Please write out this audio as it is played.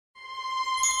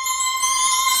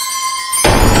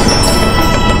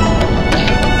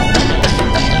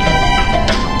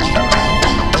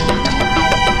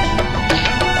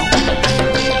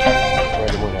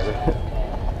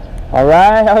All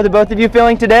right, how are the both of you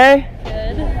feeling today?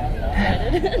 Good.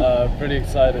 Excited. Pretty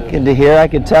excited. Good to hear. I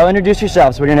could tell. Introduce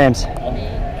yourselves. What are your names?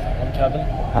 I'm Kevin.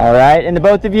 All right, and the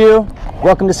both of you,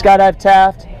 welcome to Skydive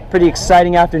Taft. Pretty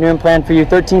exciting afternoon planned for you.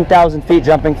 13,000 feet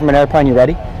jumping from an airplane. You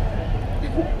ready?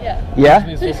 Yeah. Yeah?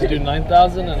 We're supposed to do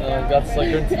 9,000 and then I got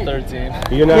suckered to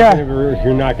 13. You're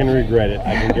not gonna regret it.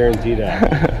 I can guarantee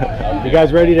that. You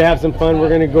guys ready to have some fun? We're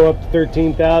gonna go up to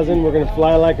 13,000. We're gonna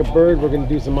fly like a bird. We're gonna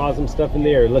do some awesome stuff in the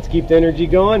air. Let's keep the energy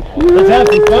going. Let's have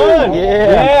some fun.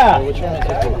 Yeah. Yeah. Let's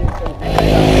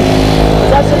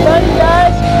have some fun, you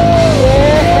guys.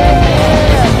 Yeah.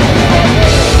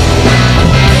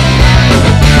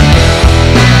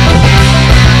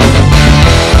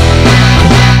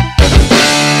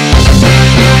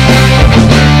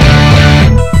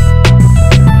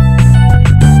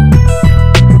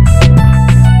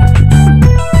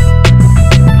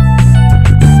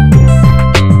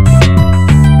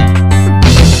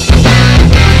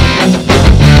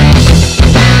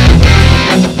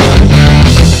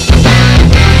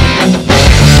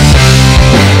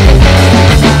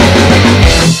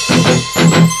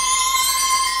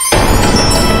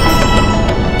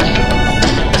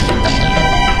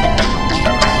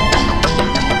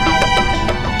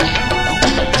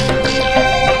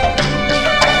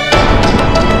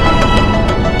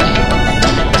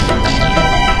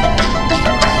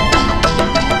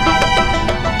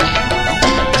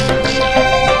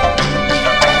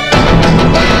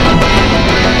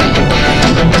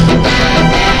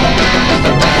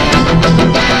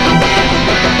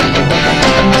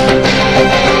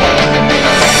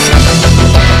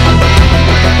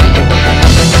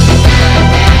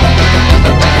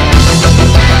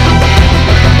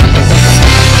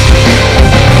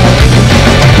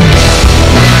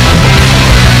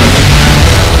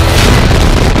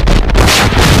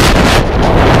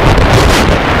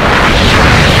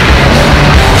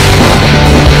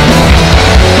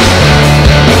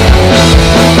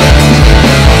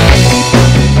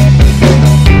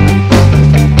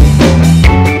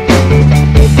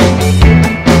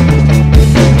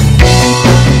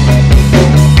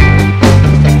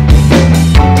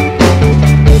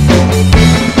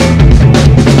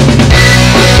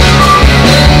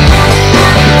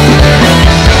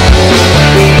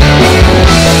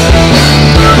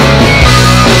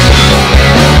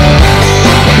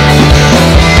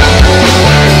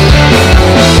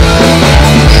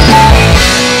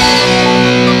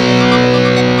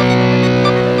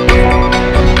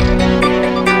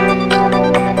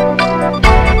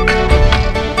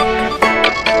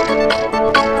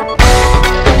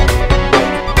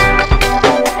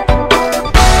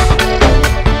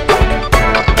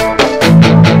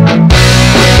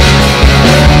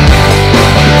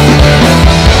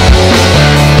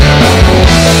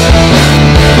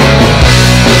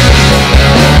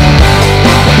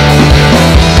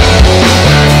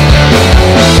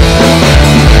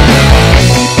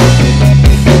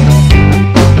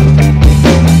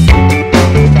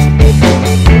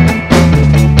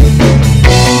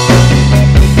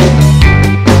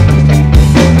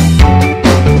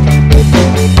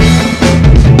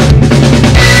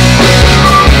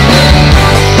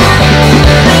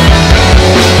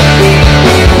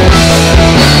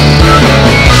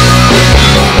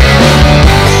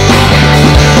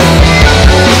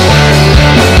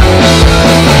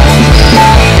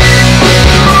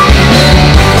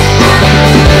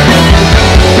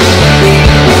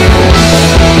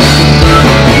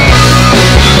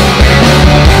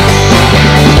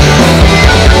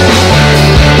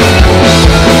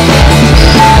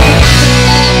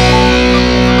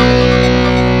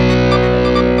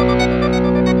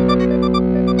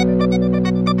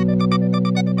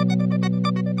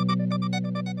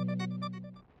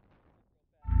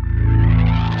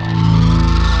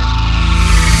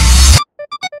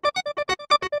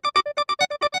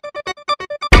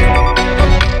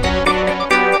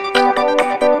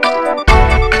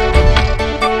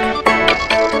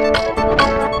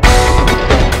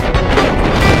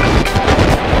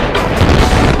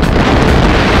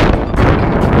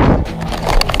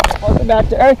 Back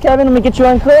to earth, Kevin. Let me get you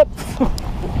unclipped.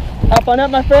 Hop on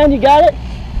up, my friend. You got it?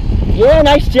 Yeah,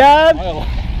 nice job.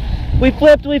 We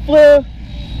flipped, we flew.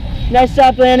 Nice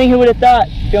soft landing. Who would have thought?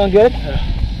 Feeling good?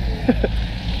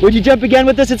 Would you jump again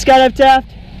with us at Skydive Taft?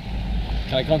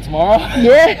 Can I come tomorrow?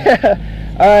 Yeah.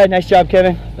 All right, nice job,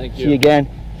 Kevin. Thank you. See you again.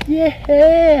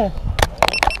 Yeah.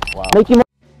 Wow. Make you